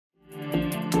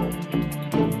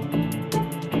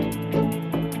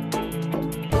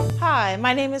Hi,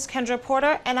 my name is Kendra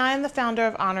Porter and I am the founder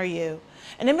of Honor You,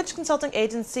 an image consulting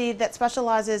agency that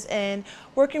specializes in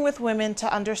working with women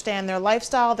to understand their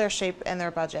lifestyle, their shape, and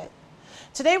their budget.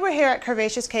 Today we're here at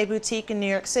Curvaceous K Boutique in New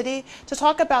York City to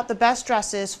talk about the best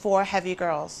dresses for heavy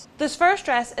girls. This first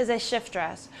dress is a shift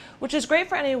dress, which is great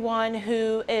for anyone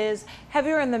who is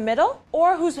heavier in the middle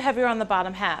or who's heavier on the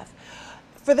bottom half.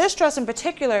 For this dress in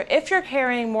particular, if you're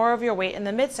carrying more of your weight in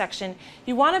the midsection,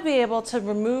 you want to be able to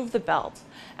remove the belt.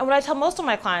 And what I tell most of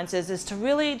my clients is to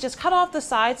really just cut off the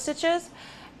side stitches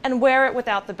and wear it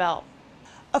without the belt.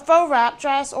 A faux wrap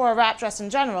dress, or a wrap dress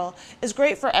in general, is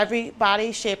great for every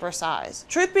body, shape, or size.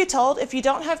 Truth be told, if you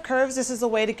don't have curves, this is a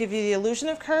way to give you the illusion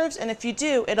of curves, and if you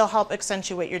do, it'll help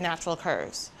accentuate your natural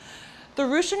curves. The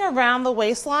ruching around the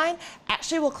waistline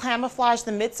actually will camouflage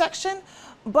the midsection,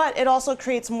 but it also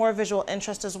creates more visual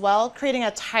interest as well, creating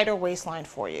a tighter waistline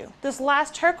for you. This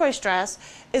last turquoise dress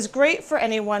is great for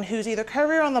anyone who's either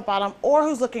curvier on the bottom or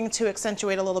who's looking to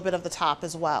accentuate a little bit of the top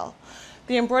as well.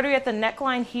 The embroidery at the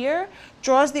neckline here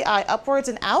draws the eye upwards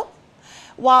and out,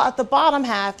 while at the bottom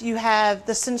half you have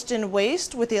the cinched in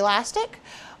waist with the elastic,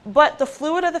 but the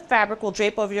fluid of the fabric will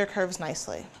drape over your curves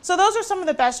nicely. So those are some of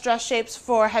the best dress shapes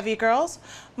for heavy girls.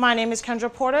 My name is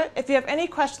Kendra Porter. If you have any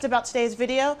questions about today's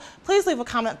video, please leave a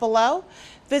comment below.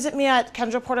 Visit me at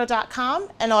kendraporter.com,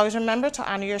 and always remember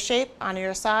to honor your shape, honor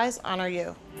your size, honor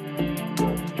you.